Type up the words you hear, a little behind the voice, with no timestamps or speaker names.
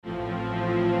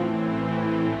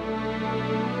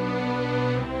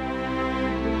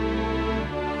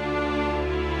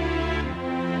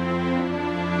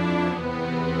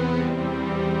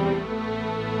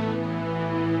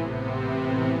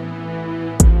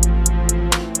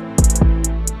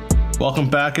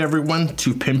Welcome back, everyone,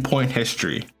 to Pinpoint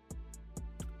History.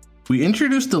 We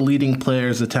introduced the leading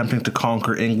players attempting to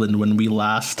conquer England when we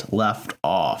last left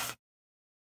off.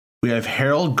 We have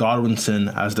Harold Godwinson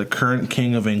as the current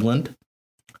King of England,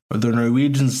 the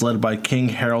Norwegians led by King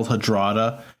Harald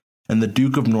Hardrada, and the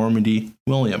Duke of Normandy,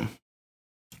 William.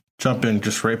 Jumping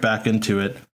just right back into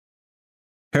it,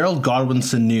 Harold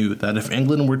Godwinson knew that if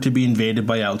England were to be invaded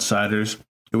by outsiders,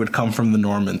 it would come from the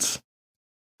Normans.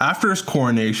 After his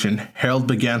coronation, Harold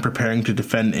began preparing to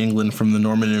defend England from the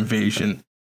Norman invasion.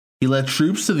 He led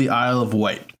troops to the Isle of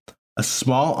Wight, a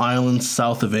small island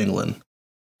south of England.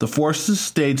 The forces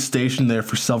stayed stationed there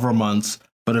for several months,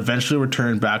 but eventually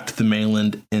returned back to the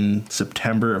mainland in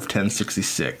September of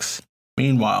 1066.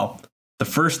 Meanwhile, the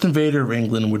first invader of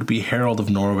England would be Harold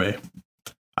of Norway.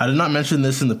 I did not mention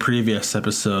this in the previous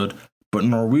episode, but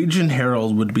Norwegian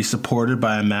Harold would be supported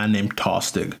by a man named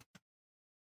Tostig.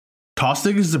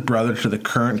 Tostig is the brother to the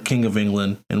current King of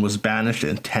England and was banished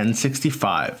in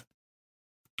 1065.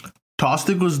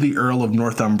 Tostig was the Earl of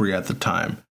Northumbria at the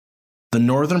time, the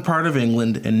northern part of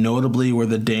England and notably where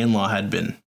the Danelaw had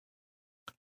been.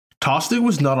 Tostig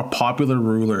was not a popular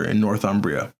ruler in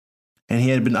Northumbria, and he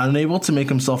had been unable to make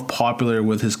himself popular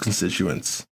with his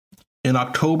constituents. In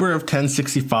October of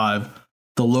 1065,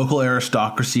 the local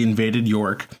aristocracy invaded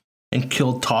York and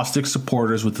killed Tostig's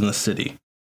supporters within the city.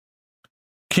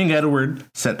 King Edward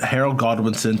sent Harold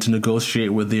Godwinson to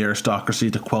negotiate with the aristocracy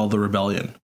to quell the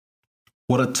rebellion.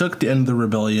 What it took to end the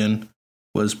rebellion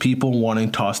was people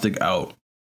wanting Tostig out,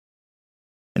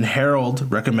 and Harold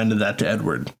recommended that to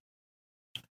Edward.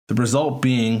 The result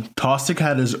being, Tostig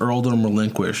had his earldom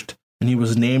relinquished, and he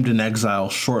was named in exile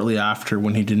shortly after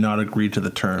when he did not agree to the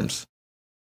terms.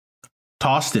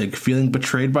 Tostig, feeling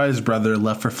betrayed by his brother,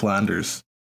 left for Flanders.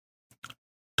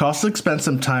 Tostig spent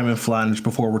some time in Flanders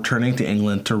before returning to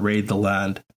England to raid the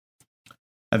land.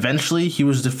 Eventually, he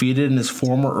was defeated in his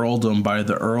former earldom by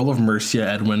the Earl of Mercia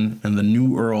Edwin and the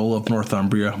new Earl of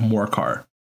Northumbria Morcar.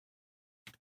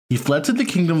 He fled to the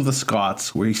Kingdom of the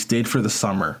Scots, where he stayed for the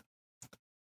summer.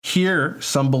 Here,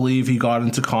 some believe he got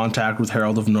into contact with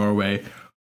Harold of Norway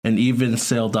and even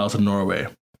sailed out to Norway.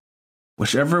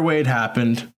 Whichever way it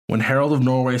happened, when Harold of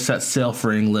Norway set sail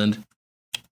for England,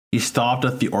 he stopped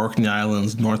at the Orkney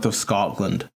Islands north of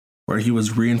Scotland, where he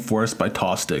was reinforced by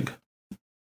Tostig.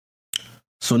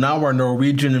 So now our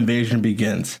Norwegian invasion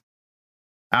begins.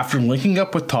 After linking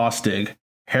up with Tostig,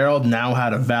 Harold now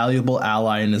had a valuable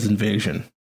ally in his invasion.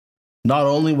 Not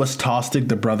only was Tostig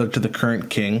the brother to the current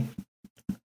king,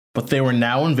 but they were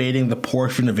now invading the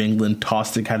portion of England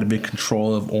Tostig had been in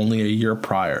control of only a year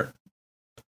prior.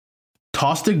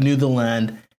 Tostig knew the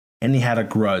land, and he had a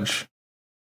grudge.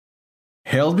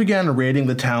 Harold began raiding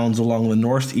the towns along the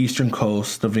northeastern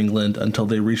coast of England until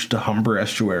they reached the Humber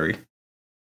estuary.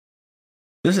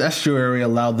 This estuary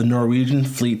allowed the Norwegian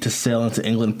fleet to sail into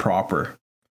England proper.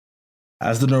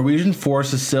 As the Norwegian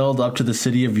forces sailed up to the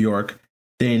city of York,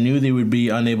 they knew they would be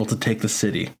unable to take the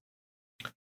city.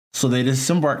 So they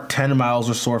disembarked 10 miles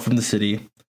or so from the city,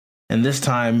 and this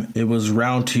time it was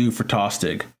round 2 for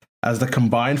Tostig, as the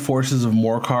combined forces of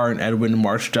Morcar and Edwin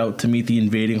marched out to meet the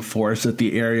invading force at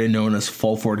the area known as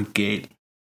Fulford Gate.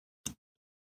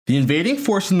 The invading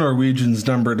force of Norwegians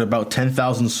numbered about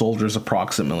 10,000 soldiers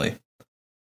approximately.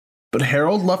 But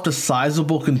Harold left a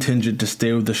sizable contingent to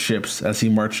stay with the ships as he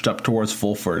marched up towards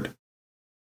Fulford.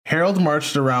 Harold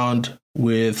marched around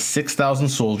with 6,000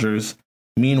 soldiers.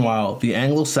 Meanwhile, the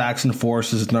Anglo-Saxon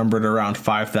forces numbered around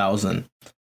 5,000,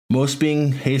 most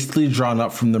being hastily drawn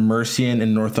up from the Mercian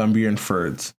and Northumbrian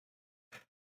Fyrds.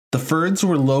 The Fyrds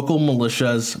were local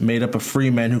militias made up of free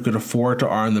men who could afford to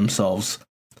arm themselves,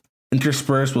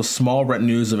 interspersed with small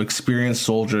retinues of experienced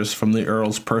soldiers from the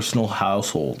Earl's personal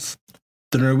households.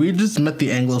 The Norwegians met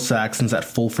the Anglo-Saxons at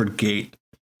Fulford Gate,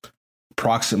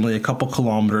 approximately a couple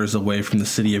kilometers away from the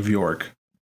city of York.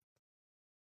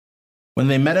 When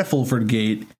they met at Fulford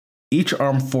Gate, each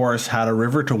armed force had a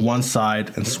river to one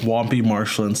side and swampy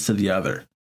marshlands to the other,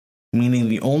 meaning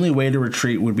the only way to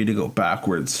retreat would be to go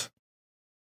backwards.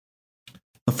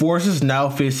 The forces now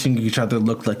facing each other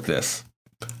looked like this.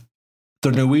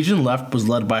 The Norwegian left was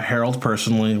led by Harold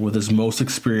personally with his most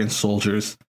experienced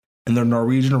soldiers, and the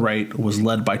Norwegian right was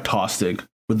led by Tostig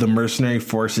with the mercenary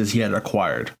forces he had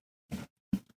acquired.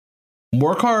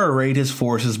 Morcar arrayed his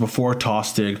forces before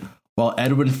Tostig, while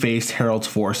Edwin faced Harold's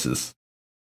forces.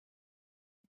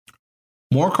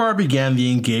 Morcar began the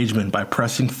engagement by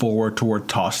pressing forward toward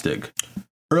Tostig.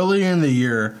 Earlier in the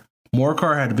year,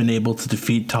 Morcar had been able to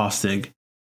defeat Tostig,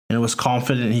 and was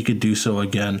confident he could do so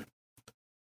again.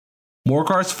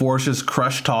 Morcar's forces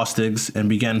crushed Tostig's and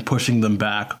began pushing them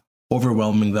back,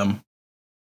 overwhelming them.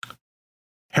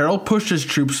 Harold pushed his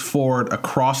troops forward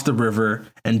across the river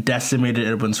and decimated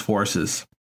Edwin's forces.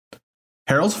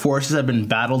 Harold's forces had been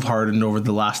battle-hardened over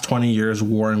the last 20 years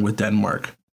warring with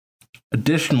Denmark.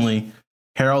 Additionally,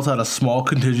 Harold had a small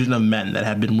contingent of men that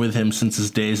had been with him since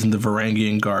his days in the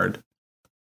Varangian Guard.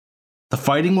 The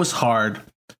fighting was hard,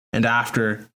 and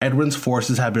after, Edwin's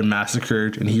forces had been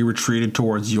massacred and he retreated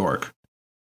towards York.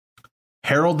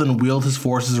 Harold then wheeled his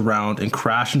forces around and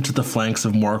crashed into the flanks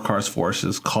of Morcar's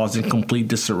forces, causing complete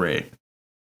disarray.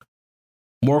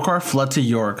 Morcar fled to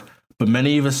York, but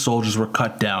many of his soldiers were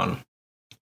cut down.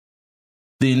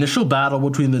 The initial battle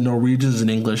between the Norwegians and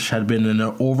English had been an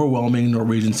overwhelming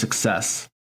Norwegian success.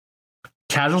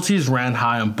 Casualties ran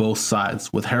high on both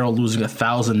sides, with Harold losing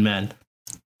 1,000 men,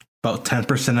 about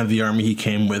 10% of the army he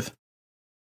came with.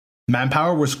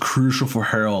 Manpower was crucial for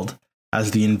Harold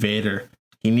as the invader.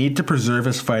 He needed to preserve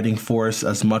his fighting force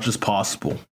as much as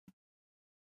possible.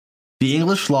 The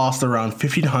English lost around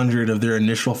 1,500 of their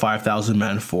initial 5,000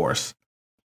 man force,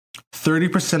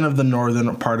 30% of the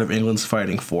northern part of England's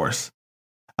fighting force,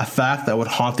 a fact that would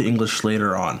haunt the English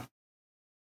later on.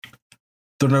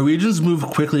 The Norwegians moved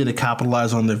quickly to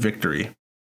capitalize on their victory.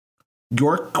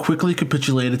 York quickly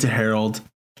capitulated to Harold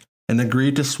and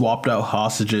agreed to swap out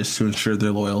hostages to ensure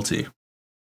their loyalty.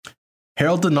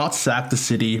 Harold did not sack the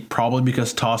city, probably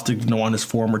because Tostig didn't want his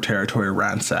former territory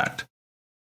ransacked.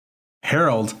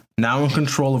 Harold, now in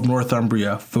control of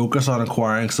Northumbria, focused on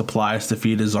acquiring supplies to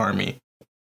feed his army.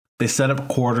 They set up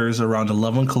quarters around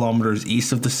 11 kilometers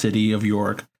east of the city of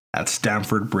York at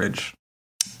Stamford Bridge.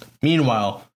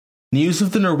 Meanwhile, news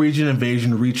of the Norwegian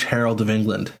invasion reached Harold of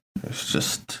England. There's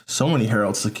just so many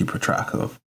Harolds to keep track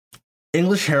of.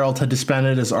 English Harold had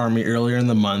disbanded his army earlier in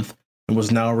the month and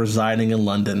was now residing in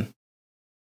London.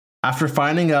 After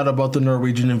finding out about the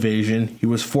Norwegian invasion, he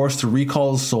was forced to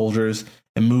recall his soldiers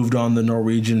and moved on the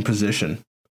Norwegian position.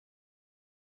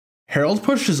 Harold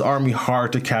pushed his army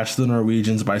hard to catch the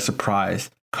Norwegians by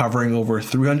surprise, covering over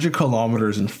 300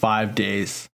 kilometers in 5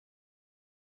 days.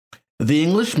 The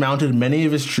English mounted many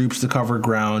of his troops to cover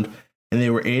ground, and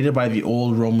they were aided by the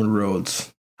old Roman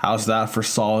roads. How's that for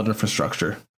solid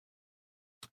infrastructure?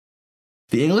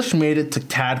 The English made it to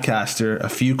Tadcaster, a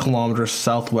few kilometers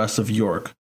southwest of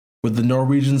York, with the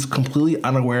Norwegians completely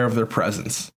unaware of their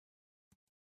presence.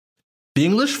 The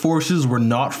English forces were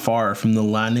not far from the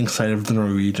landing site of the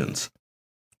Norwegians,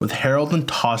 with Harold and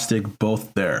Tostig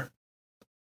both there.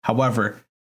 However,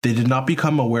 they did not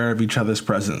become aware of each other's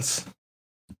presence.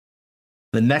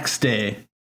 The next day,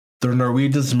 the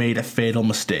Norwegians made a fatal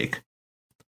mistake.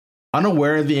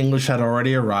 Unaware the English had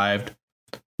already arrived,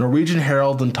 Norwegian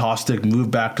Harold and Tostig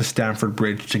moved back to Stamford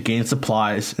Bridge to gain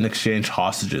supplies and exchange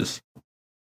hostages.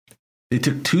 They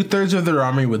took 2/3 of their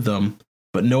army with them,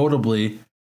 but notably,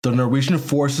 the Norwegian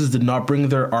forces did not bring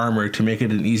their armor to make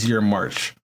it an easier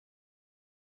march.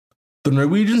 The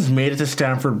Norwegians made it to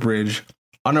Stamford Bridge,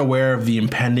 unaware of the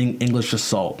impending English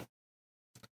assault.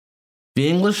 The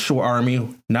English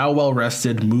army, now well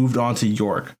rested, moved on to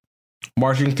York,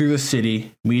 marching through the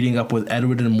city, meeting up with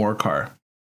Edwin and Morcar.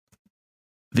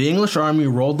 The English army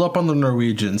rolled up on the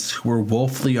Norwegians, who were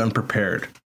woefully unprepared,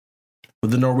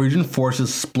 with the Norwegian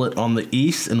forces split on the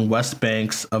east and west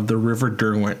banks of the River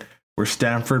Derwent, where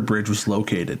Stamford Bridge was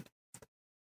located.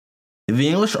 The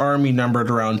English army numbered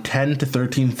around 10 to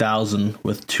 13,000,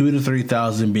 with 2 to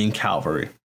 3,000 being cavalry.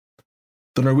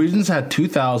 The Norwegians had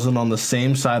 2,000 on the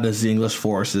same side as the English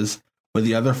forces, with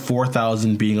the other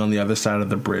 4,000 being on the other side of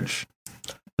the bridge.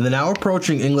 The now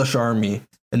approaching English army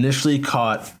initially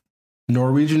caught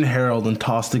Norwegian Harold and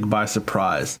Tostig by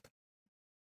surprise.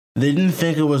 They didn't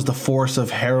think it was the force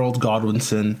of Harold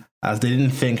Godwinson, as they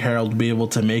didn't think Harold would be able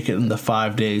to make it in the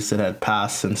 5 days that had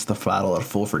passed since the battle at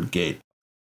Fulford Gate.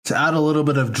 To add a little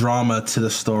bit of drama to the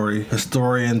story,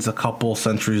 historians a couple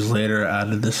centuries later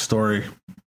added this story.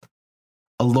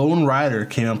 A lone rider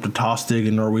came up to Tostig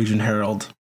and Norwegian Harold.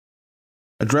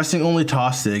 Addressing only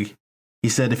Tostig, he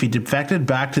said if he defected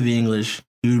back to the English,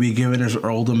 he would be given his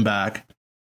earldom back.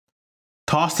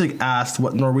 Tostig asked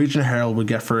what Norwegian Harold would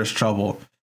get for his trouble,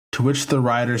 to which the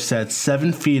rider said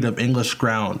 7 feet of English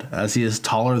ground, as he is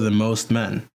taller than most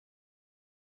men.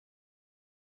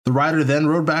 The rider then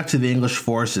rode back to the English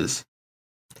forces.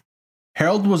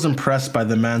 Harold was impressed by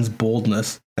the man's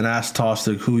boldness and asked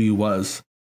Tostig who he was.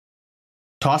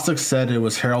 Tostig said it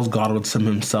was Harold Godwinson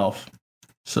himself,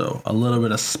 so a little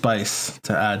bit of spice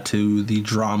to add to the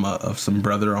drama of some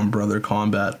brother-on-brother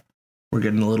combat. We're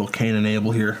getting a little Cain and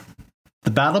Abel here. The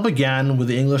battle began with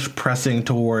the English pressing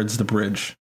towards the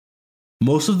bridge.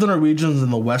 Most of the Norwegians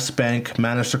in the West Bank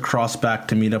managed to cross back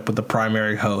to meet up with the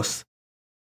primary host.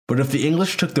 But if the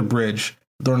English took the bridge,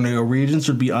 the Norwegians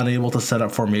would be unable to set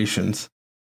up formations,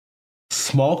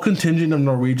 Small contingent of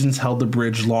Norwegians held the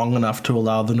bridge long enough to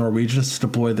allow the Norwegians to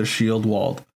deploy their shield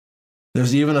wall.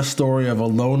 There's even a story of a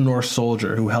lone Norse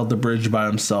soldier who held the bridge by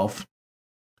himself.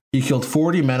 He killed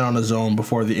 40 men on his own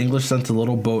before the English sent a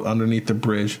little boat underneath the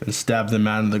bridge and stabbed the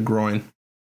man in the groin.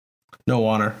 No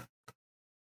honor.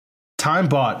 Time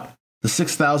bought, the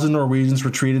 6,000 Norwegians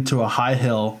retreated to a high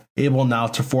hill, able now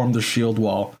to form their shield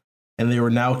wall, and they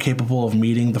were now capable of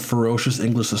meeting the ferocious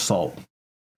English assault.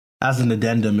 As an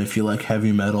addendum, if you like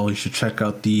heavy metal, you should check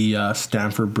out the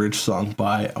Stamford Bridge song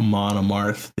by Amon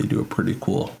Amarth. They do a pretty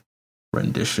cool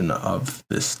rendition of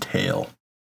this tale.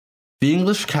 The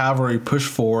English cavalry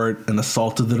pushed forward and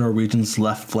assaulted the Norwegians'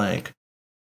 left flank.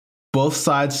 Both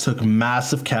sides took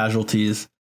massive casualties,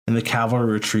 and the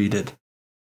cavalry retreated.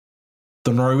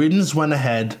 The Norwegians went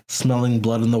ahead, smelling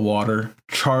blood in the water,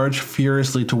 charged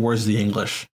furiously towards the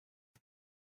English.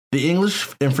 The English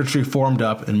infantry formed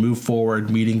up and moved forward,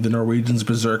 meeting the Norwegians'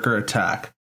 berserker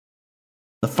attack.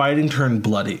 The fighting turned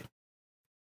bloody.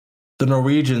 The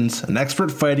Norwegians, an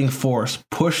expert fighting force,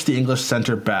 pushed the English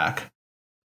center back.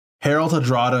 Harold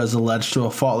Hardrada is alleged to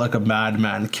have fought like a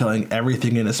madman, killing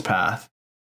everything in his path.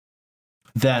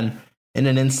 Then, in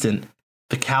an instant,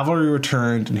 the cavalry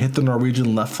returned and hit the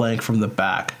Norwegian left flank from the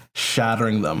back,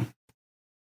 shattering them.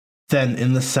 Then,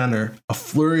 in the center, a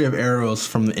flurry of arrows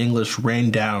from the English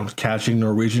rained down, catching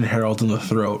Norwegian Harold in the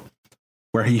throat,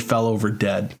 where he fell over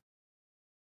dead.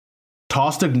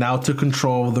 Tostig now took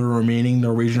control of the remaining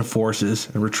Norwegian forces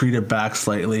and retreated back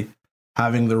slightly,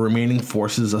 having the remaining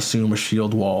forces assume a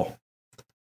shield wall.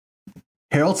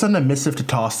 Harold sent a missive to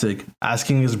Tostig,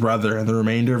 asking his brother and the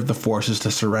remainder of the forces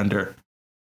to surrender.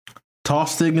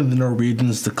 Tostig and the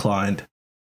Norwegians declined,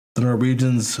 the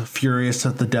Norwegians furious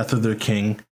at the death of their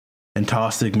king, and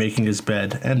Tostig making his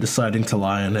bed and deciding to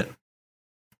lie in it.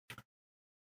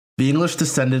 The English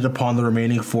descended upon the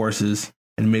remaining forces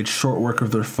and made short work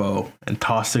of their foe, and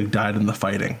Tostig died in the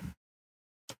fighting.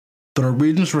 The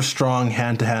Norwegians were strong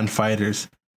hand-to-hand fighters,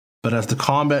 but as the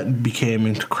combat became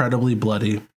incredibly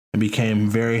bloody and became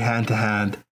very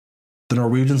hand-to-hand, the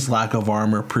Norwegians' lack of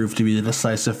armor proved to be the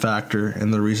decisive factor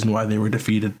and the reason why they were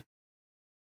defeated.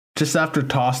 Just after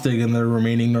Tostig and the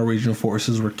remaining Norwegian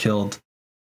forces were killed,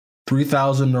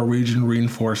 3,000 Norwegian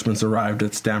reinforcements arrived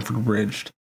at Stamford Bridge,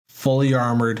 fully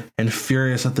armored and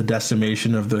furious at the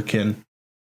decimation of their kin.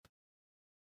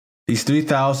 These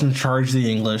 3,000 charged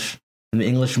the English, and the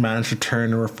English managed to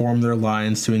turn and reform their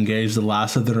lines to engage the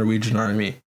last of the Norwegian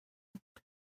army.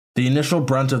 The initial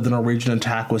brunt of the Norwegian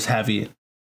attack was heavy,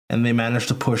 and they managed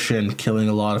to push in, killing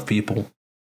a lot of people.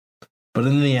 But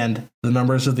in the end, the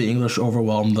numbers of the English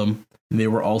overwhelmed them, and they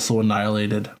were also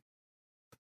annihilated.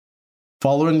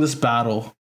 Following this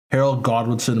battle, Harold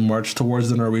Godwinson marched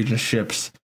towards the Norwegian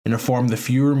ships and informed the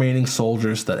few remaining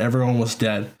soldiers that everyone was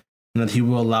dead and that he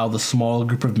would allow the small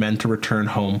group of men to return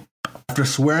home. After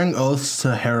swearing oaths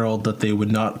to Harold that they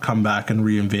would not come back and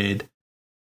reinvade,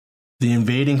 the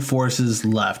invading forces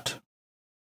left.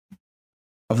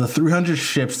 Of the 300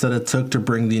 ships that it took to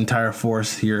bring the entire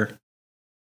force here,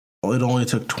 it only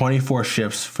took 24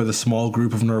 ships for the small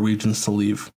group of Norwegians to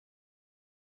leave.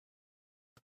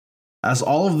 As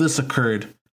all of this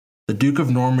occurred, the Duke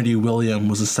of Normandy, William,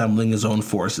 was assembling his own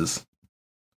forces.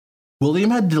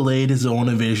 William had delayed his own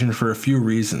invasion for a few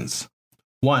reasons.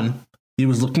 One, he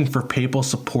was looking for papal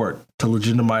support to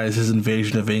legitimize his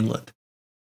invasion of England,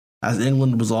 as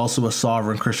England was also a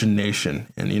sovereign Christian nation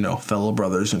and, fellow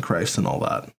brothers in Christ and all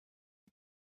that.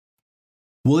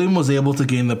 William was able to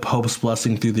gain the Pope's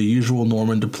blessing through the usual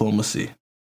Norman diplomacy.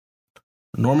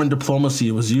 Norman diplomacy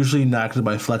was usually enacted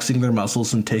by flexing their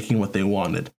muscles and taking what they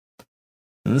wanted.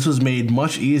 And this was made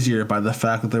much easier by the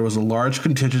fact that there was a large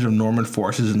contingent of Norman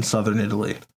forces in southern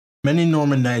Italy. Many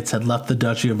Norman knights had left the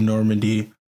Duchy of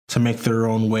Normandy to make their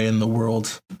own way in the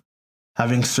world,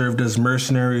 having served as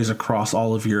mercenaries across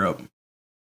all of Europe.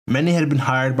 Many had been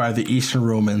hired by the Eastern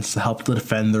Romans to help to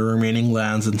defend their remaining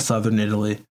lands in southern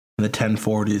Italy in the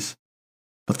 1040s,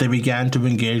 but they began to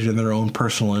engage in their own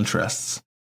personal interests.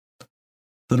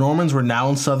 The Normans were now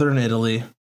in southern Italy,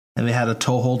 and they had a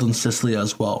toehold in Sicily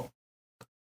as well.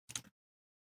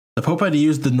 The Pope had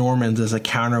used the Normans as a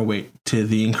counterweight to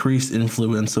the increased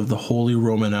influence of the Holy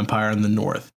Roman Empire in the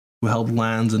north, who held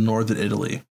lands in northern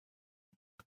Italy.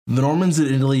 The Normans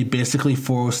in Italy basically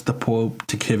forced the Pope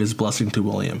to give his blessing to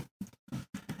William.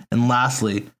 And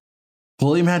lastly,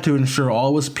 William had to ensure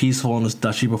all was peaceful in his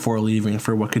duchy before leaving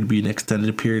for what could be an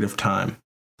extended period of time.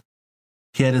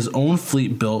 He had his own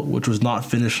fleet built, which was not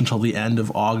finished until the end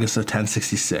of August of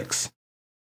 1066.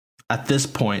 At this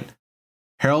point,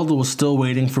 Harold was still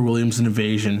waiting for William's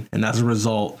invasion, and as a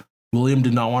result, William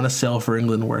did not want to sail for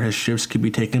England where his ships could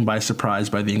be taken by surprise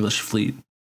by the English fleet.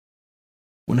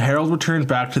 When Harold returned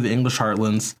back to the English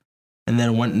heartlands and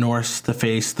then went north to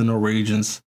face the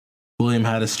Norwegians, William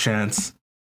had his chance.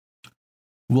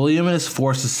 William and his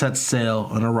forces set sail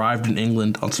and arrived in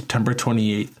England on September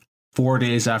 28th, 4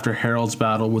 days after Harold's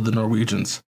battle with the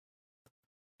Norwegians.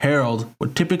 Harold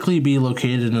would typically be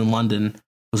located in London,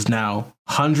 was now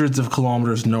hundreds of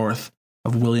kilometers north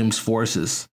of William's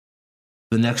forces.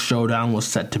 The next showdown was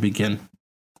set to begin.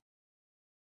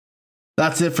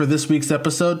 That's it for this week's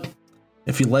episode.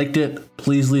 If you liked it,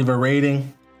 please leave a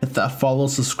rating, hit that follow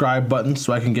subscribe button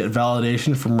so I can get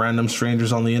validation from random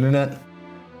strangers on the internet.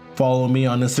 Follow me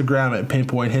on Instagram at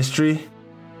Pinpoint History.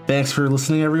 Thanks for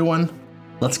listening, everyone.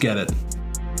 Let's get it.